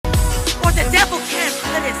The devil can't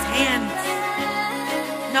put his hands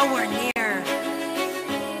nowhere near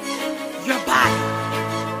your body,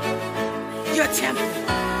 your temple,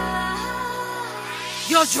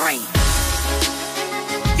 your dream,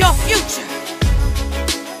 your future.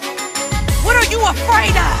 What are you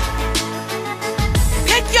afraid of?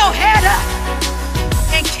 Pick your head up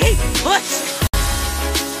and keep pushing.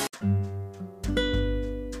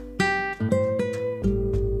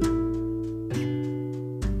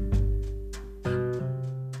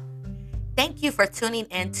 Thank you for tuning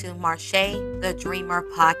into Marche the Dreamer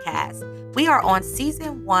podcast. We are on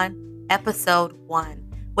season 1, episode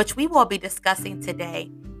 1, which we will be discussing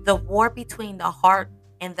today, the war between the heart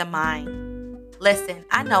and the mind. Listen,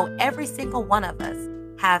 I know every single one of us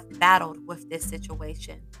have battled with this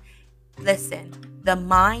situation. Listen, the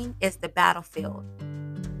mind is the battlefield,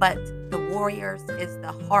 but the warriors is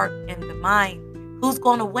the heart and the mind. Who's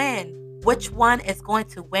going to win? Which one is going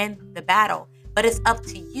to win the battle? But it's up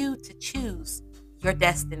to you to choose your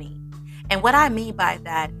destiny. And what I mean by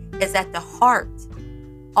that is that the heart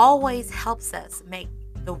always helps us make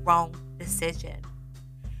the wrong decision.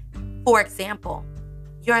 For example,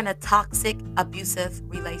 you're in a toxic, abusive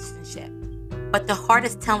relationship, but the heart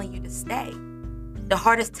is telling you to stay. The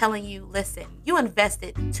heart is telling you, listen, you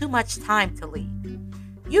invested too much time to leave.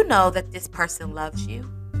 You know that this person loves you.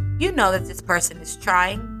 You know that this person is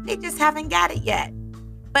trying. They just haven't got it yet.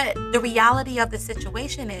 But the reality of the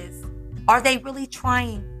situation is, are they really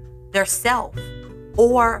trying their self?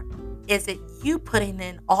 Or is it you putting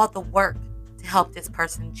in all the work to help this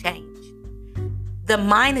person change? The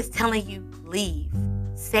mind is telling you, leave.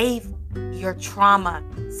 Save your trauma.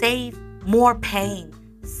 Save more pain.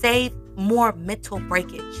 Save more mental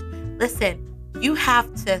breakage. Listen, you have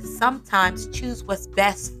to sometimes choose what's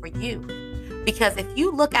best for you. Because if you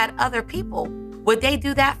look at other people, would they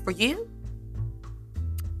do that for you?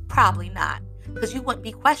 Probably not, because you wouldn't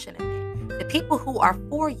be questioning it. The people who are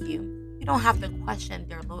for you, you don't have to question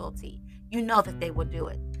their loyalty. You know that they will do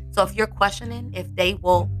it. So if you're questioning if they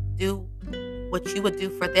will do what you would do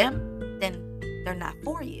for them, then they're not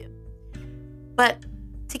for you. But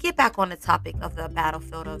to get back on the topic of the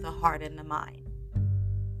battlefield of the heart and the mind,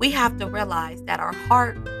 we have to realize that our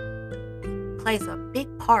heart plays a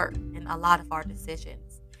big part in a lot of our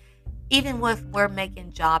decisions. Even if we're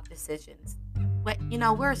making job decisions.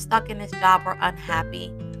 We're stuck in this job. We're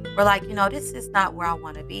unhappy. We're like, this is not where I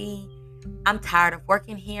want to be. I'm tired of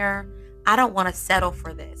working here. I don't want to settle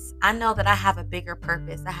for this. I know that I have a bigger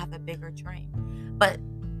purpose. I have a bigger dream. But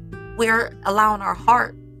we're allowing our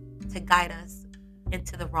heart to guide us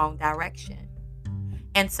into the wrong direction.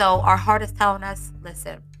 And so our heart is telling us,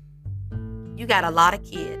 listen, you got a lot of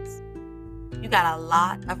kids. You got a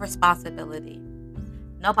lot of responsibility.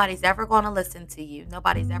 Nobody's ever going to listen to you.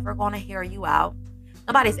 Nobody's ever going to hear you out.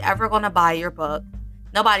 Nobody's ever going to buy your book.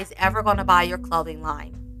 Nobody's ever going to buy your clothing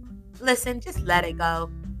line. Listen, just let it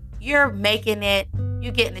go. You're making it.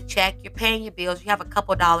 You're getting a check. You're paying your bills. You have a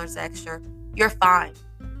couple dollars extra. You're fine.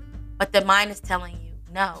 But the mind is telling you,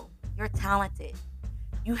 no, you're talented.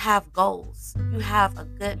 You have goals. You have a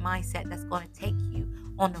good mindset that's going to take you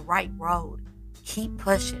on the right road. Keep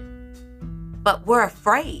pushing. But we're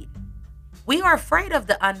afraid. We are afraid of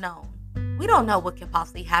the unknown. We don't know what can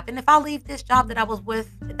possibly happen. If I leave this job that I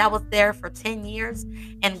was there for 10 years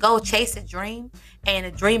and go chase a dream, and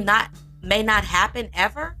a dream may not happen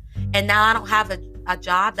ever, and now I don't have a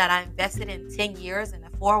job that I invested in 10 years in a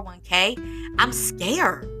 401k, I'm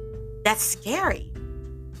scared. That's scary.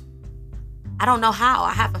 I don't know how.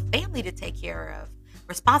 I have a family to take care of,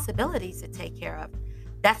 responsibilities to take care of.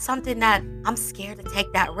 That's something that I'm scared to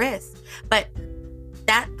take that risk. But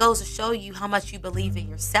that goes to show you how much you believe in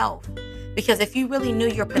yourself. Because if you really knew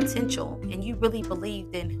your potential and you really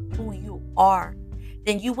believed in who you are,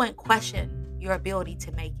 then you wouldn't question your ability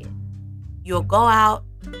to make it. You'll go out,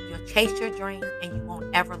 you'll chase your dream, and you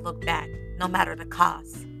won't ever look back, no matter the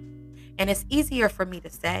cost. And it's easier for me to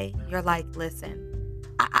say, you're like, listen,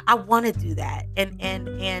 I want to do that. And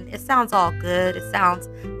it sounds all good. It sounds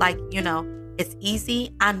like, it's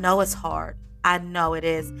easy. I know it's hard. I know it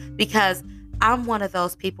is. Because I'm one of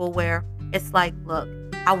those people where it's like, look,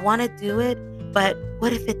 I want to do it, but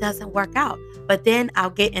what if it doesn't work out? But then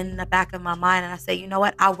I'll get in the back of my mind and I say, you know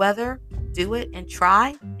what? I'd rather do it and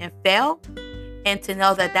try and fail, and to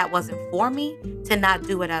know that that wasn't for me, to not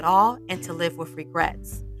do it at all, and to live with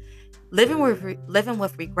regrets. Living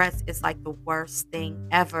with regrets is like the worst thing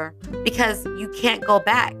ever, because you can't go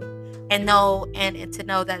back and know and to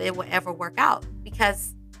know that it will ever work out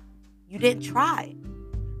because you didn't try.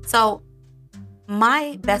 So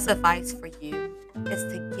my best advice for you is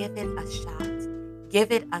to give it a shot.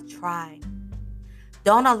 Give it a try.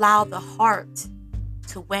 Don't allow the heart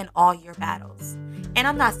to win all your battles. And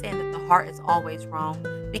I'm not saying that the heart is always wrong,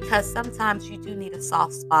 because sometimes you do need a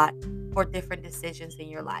soft spot for different decisions in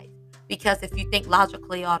your life. Because if you think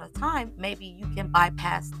logically all the time, maybe you can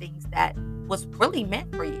bypass things that was really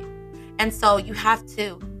meant for you. And so you have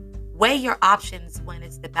to weigh your options when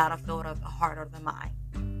it's the battlefield of the heart or the mind.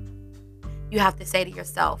 You have to say to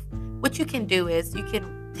yourself, what you can do is you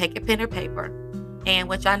can take a pen or paper, and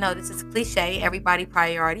which I know this is cliche, everybody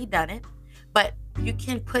probably already done it, but you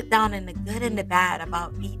can put down in the good and the bad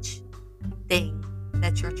about each thing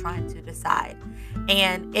that you're trying to decide.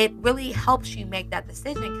 And it really helps you make that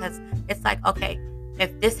decision, because it's like, okay,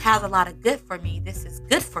 if this has a lot of good for me, this is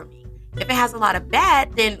good for me. If it has a lot of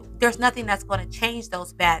bad, then there's nothing that's going to change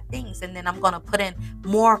those bad things. And then I'm going to put in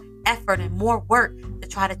more effort and more work to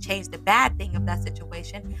try to change the bad thing of that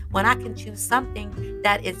situation, when I can choose something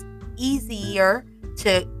that is easier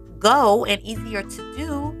to go and easier to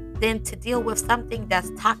do than to deal with something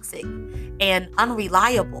that's toxic and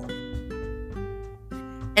unreliable.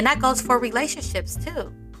 And that goes for relationships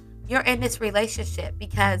too. You're in this relationship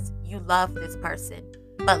because you love this person,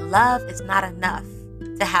 but love is not enough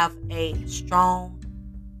to have a strong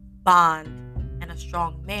bond and a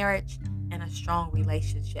strong marriage and a strong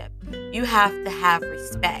relationship. You have to have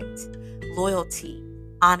respect, loyalty,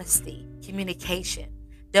 honesty, communication.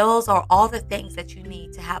 Those are all the things that you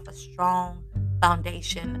need to have a strong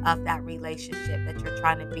foundation of that relationship that you're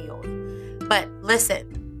trying to build. But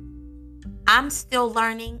listen, I'm still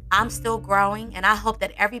learning, I'm still growing, and I hope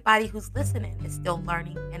that everybody who's listening is still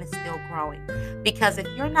learning and is still growing. Because if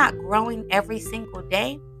you're not growing every single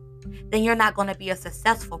day, then you're not going to be a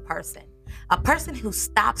successful person. A person who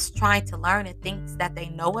stops trying to learn and thinks that they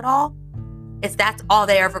know it all, that's all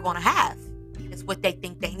they're ever going to have, is what they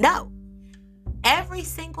think they know. Every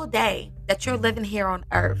single day that you're living here on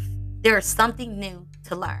earth, there is something new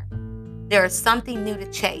to learn. There is something new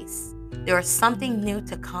to chase. There is something new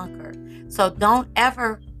to conquer. So don't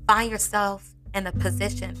ever find yourself in a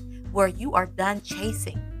position where you are done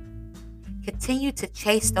chasing. Continue to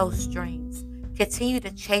chase those dreams. Continue to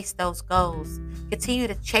chase those goals. Continue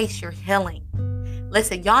to chase your healing.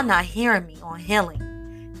 Listen, y'all not hearing me on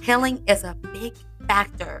healing. Healing is a big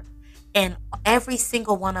factor in every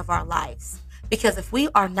single one of our lives. Because if we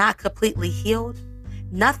are not completely healed,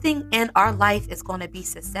 nothing in our life is going to be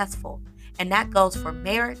successful. And that goes for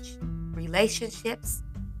marriage, relationships,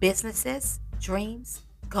 businesses, dreams,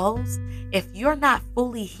 goals. If you're not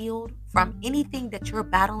fully healed from anything that you're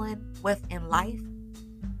battling with in life,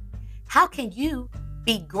 how can you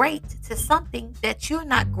be great to something that you're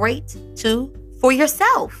not great to for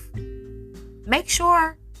yourself? Make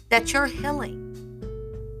sure that you're healing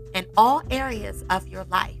in all areas of your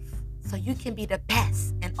life so you can be the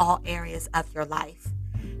best in all areas of your life.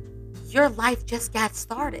 Your life just got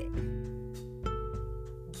started.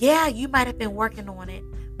 Yeah, you might have been working on it,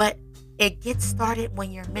 but it gets started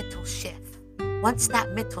when your mental shift. Once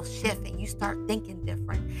that mental shift and you start thinking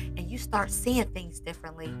different and you start seeing things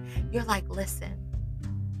differently, you're like, listen,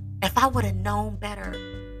 if I would have known better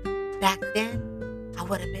back then, I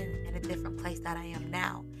would have been in a different place that I am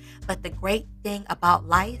now. But the great thing about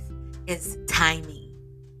life is timing.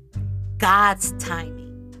 God's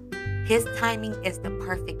timing. His timing is the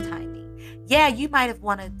perfect timing. Yeah, you might have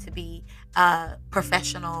wanted to be a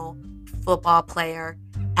professional football player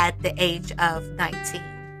at the age of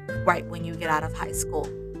 19, right when you get out of high school.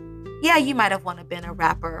 Yeah, you might have wanted to be a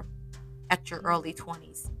rapper at your early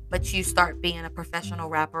 20s, but you start being a professional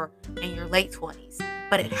rapper in your late 20s.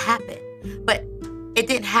 But it happened. But it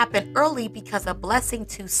didn't happen early, because a blessing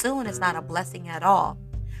too soon is not a blessing at all.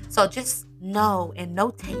 So just know and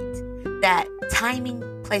notate that timing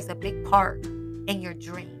plays a big part in your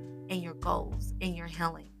dream, in your goals, in your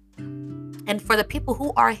healing. And for the people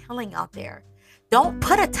who are healing out there, don't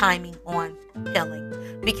put a timing on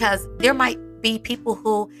healing, because there might be people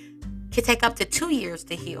who could take up to 2 years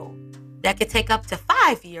to heal. That could take up to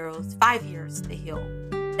 5 years to heal.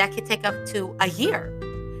 That could take up to a year.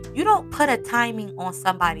 You don't put a timing on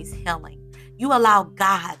somebody's healing. You allow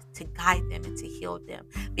God to guide them and to heal them,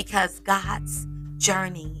 because God's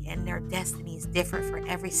journey and their destiny is different for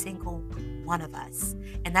every single one of us.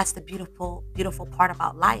 And that's the beautiful, beautiful part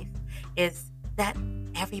about life, is that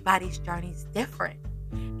everybody's journey is different.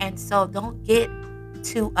 And so don't get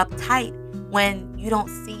too uptight when you don't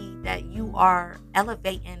see that you are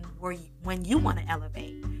elevating when you want to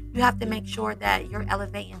elevate. You have to make sure that you're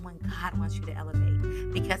elevating when God wants you to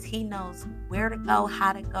elevate, because He knows where to go,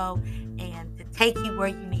 how to go, and to take you where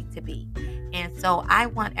you need to be. And so I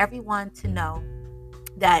want everyone to know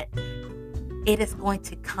that it is going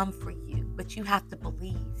to come for you, but you have to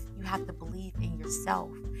believe. you have to believe in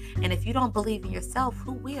yourself. And if you don't believe in yourself,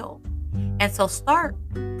 who will? And so start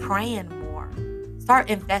praying more. Start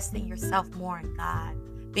investing yourself more in God,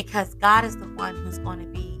 because God is the one who's going to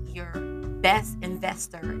be your best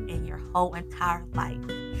investor in your whole entire life,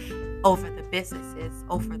 over the businesses,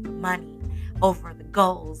 over the money, over the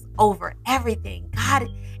goals, over everything. God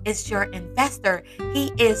is your investor.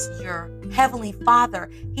 He is your heavenly Father.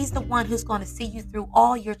 He's the one who's going to see you through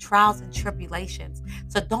all your trials and tribulations.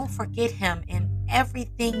 So don't forget him in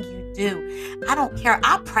everything you do. I don't care.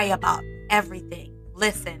 I pray about everything.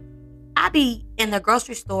 Listen, I be in the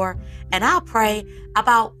grocery store and I'll pray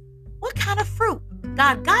about what kind of fruit.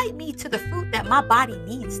 God, guide me to the fruit that my body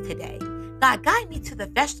needs today. God, guide me to the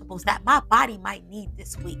vegetables that my body might need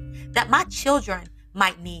this week, that my children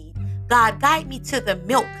might need. God, guide me to the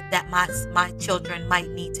milk that my children might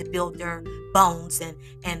need to build their bones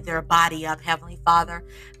and their body up, Heavenly Father.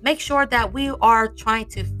 Make sure that we are trying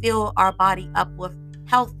to fill our body up with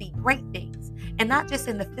healthy, great things, and not just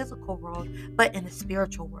in the physical world, but in the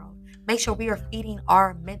spiritual world. Make sure we are feeding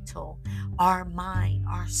our mental, our mind,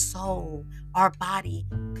 our soul, our body,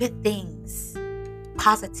 good things,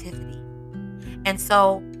 positivity. And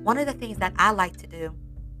so one of the things that I like to do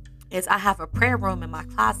is I have a prayer room in my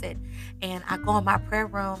closet, and I go in my prayer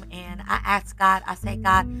room and I ask God, I say,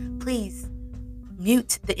 God, please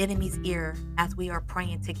mute the enemy's ear as we are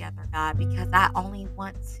praying together, God, because I only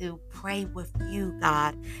want to pray with you,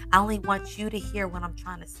 God. I only want you to hear what I'm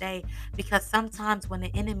trying to say, because sometimes when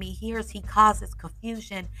the enemy hears, he causes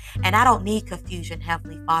confusion, and I don't need confusion,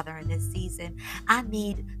 Heavenly Father, in this season. I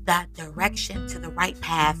need that direction to the right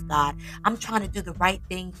path, God. I'm trying to do the right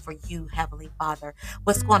thing for you, Heavenly Father,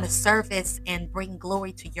 what's going to service and bring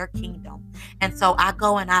glory to your kingdom. And so I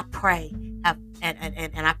go and I pray,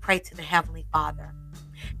 and I pray to the Heavenly Father.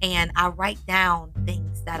 And I write down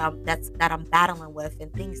things that I'm battling with,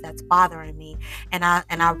 and things that's bothering me. And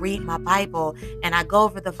I read my Bible, and I go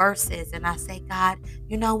over the verses, and I say, God,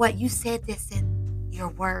 you know what? You said this in your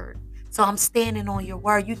word. So I'm standing on your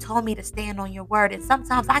word. You told me to stand on your word. And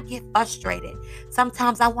sometimes I get frustrated.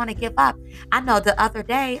 Sometimes I want to give up. I know the other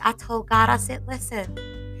day I told God, I said, listen,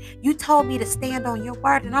 you told me to stand on your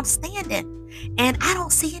word, and I'm standing. And I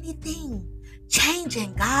don't see anything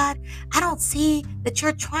changing, God. I don't see that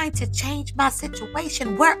you're trying to change my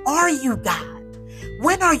situation. Where are you, God?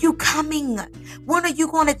 When are you coming? When are you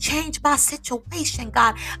going to change my situation,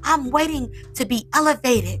 God? I'm waiting to be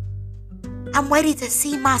elevated. I'm waiting to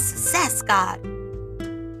see my success, God.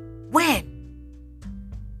 When?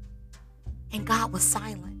 And God was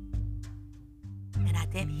silent. And I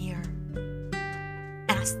didn't hear.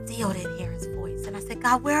 And I still didn't hear his voice. And I said,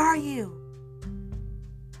 God, where are you?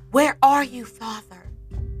 Where are you, Father?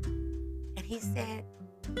 And he said,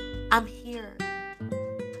 I'm here.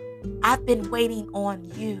 I've been waiting on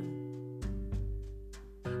you.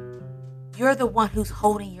 You're the one who's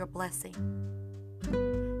holding your blessing.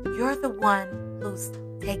 You're the one who's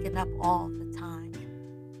taking up all the time.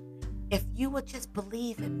 If you would just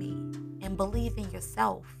believe in me and believe in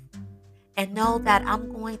yourself and know that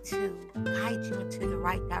I'm going to guide you into the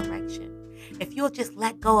right direction. If you'll just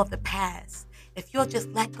let go of the past, if you'll just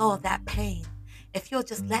let go of that pain, if you'll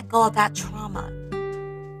just let go of that trauma,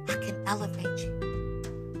 I can elevate you.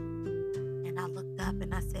 And I looked up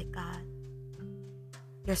and I said, God,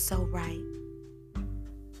 you're so right.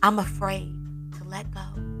 I'm afraid to let go,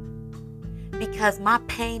 because my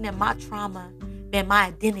pain and my trauma been my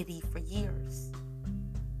identity for years.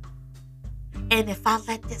 And if I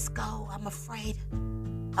let this go, I'm afraid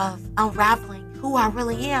of unraveling who I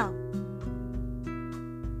really am.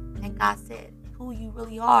 And God said, who you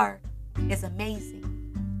really are is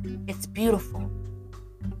amazing. It's beautiful.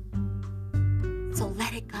 So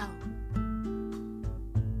let it go.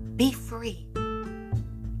 Be free.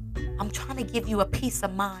 I'm trying to give you a peace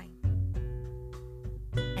of mind.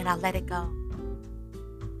 And I let it go.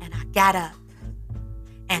 And I got up.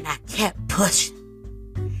 And I kept pushing.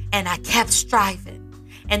 And I kept striving.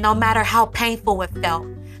 And no matter how painful it felt,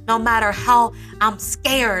 no matter how I'm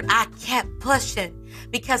scared, I kept pushing,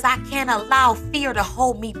 because I can't allow fear to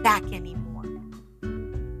hold me back anymore.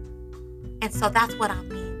 And so that's what I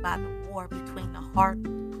mean by the war between the heart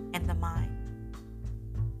and the mind.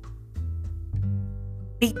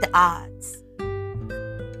 Beat the odds.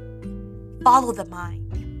 Follow the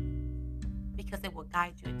mind, because it will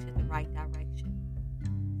guide you into the right direction.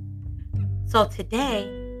 So today,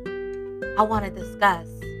 I want to discuss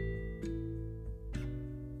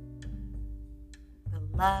the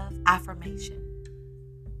love affirmation.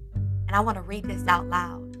 And I want to read this out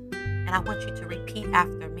loud. And I want you to repeat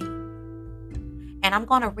after me. And I'm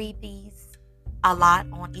going to read these a lot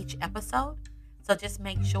on each episode. So just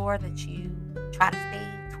make sure that you try to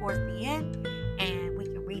stay towards the end and we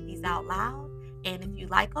can read these out loud. And if you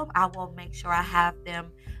like them, I will make sure I have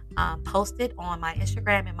them posted on my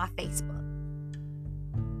Instagram and my Facebook.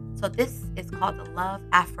 So this is called the love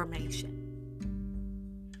affirmation.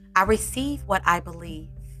 I receive what I believe.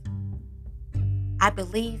 I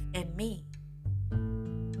believe in me.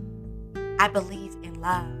 I believe in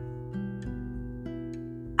love.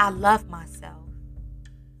 I love myself.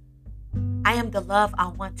 I am the love I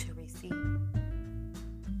want to receive.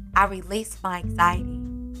 I release my anxiety.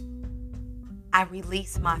 I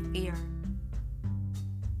release my fear.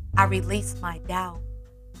 I release my doubt.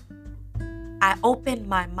 I open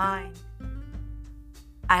my mind.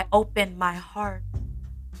 I open my heart.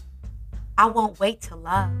 I won't wait to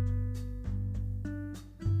love.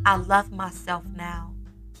 I love myself now.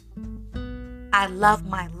 I love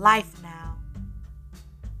my life now.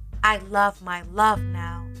 I love my love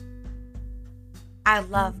now. I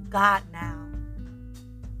love God now.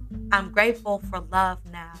 I'm grateful for love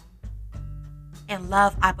now. And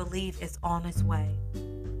love, I believe, is on its way.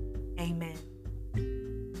 Amen.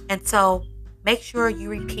 And so make sure you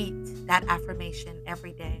repeat that affirmation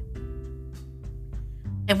every day.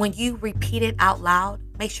 And when you repeat it out loud,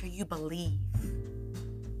 make sure you believe.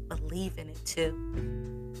 Believe in it too.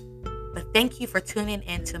 But thank you for tuning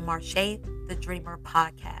in to Marsha the Dreamer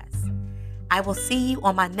podcast. I will see you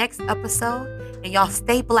on my next episode, and y'all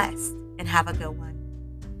stay blessed and have a good one.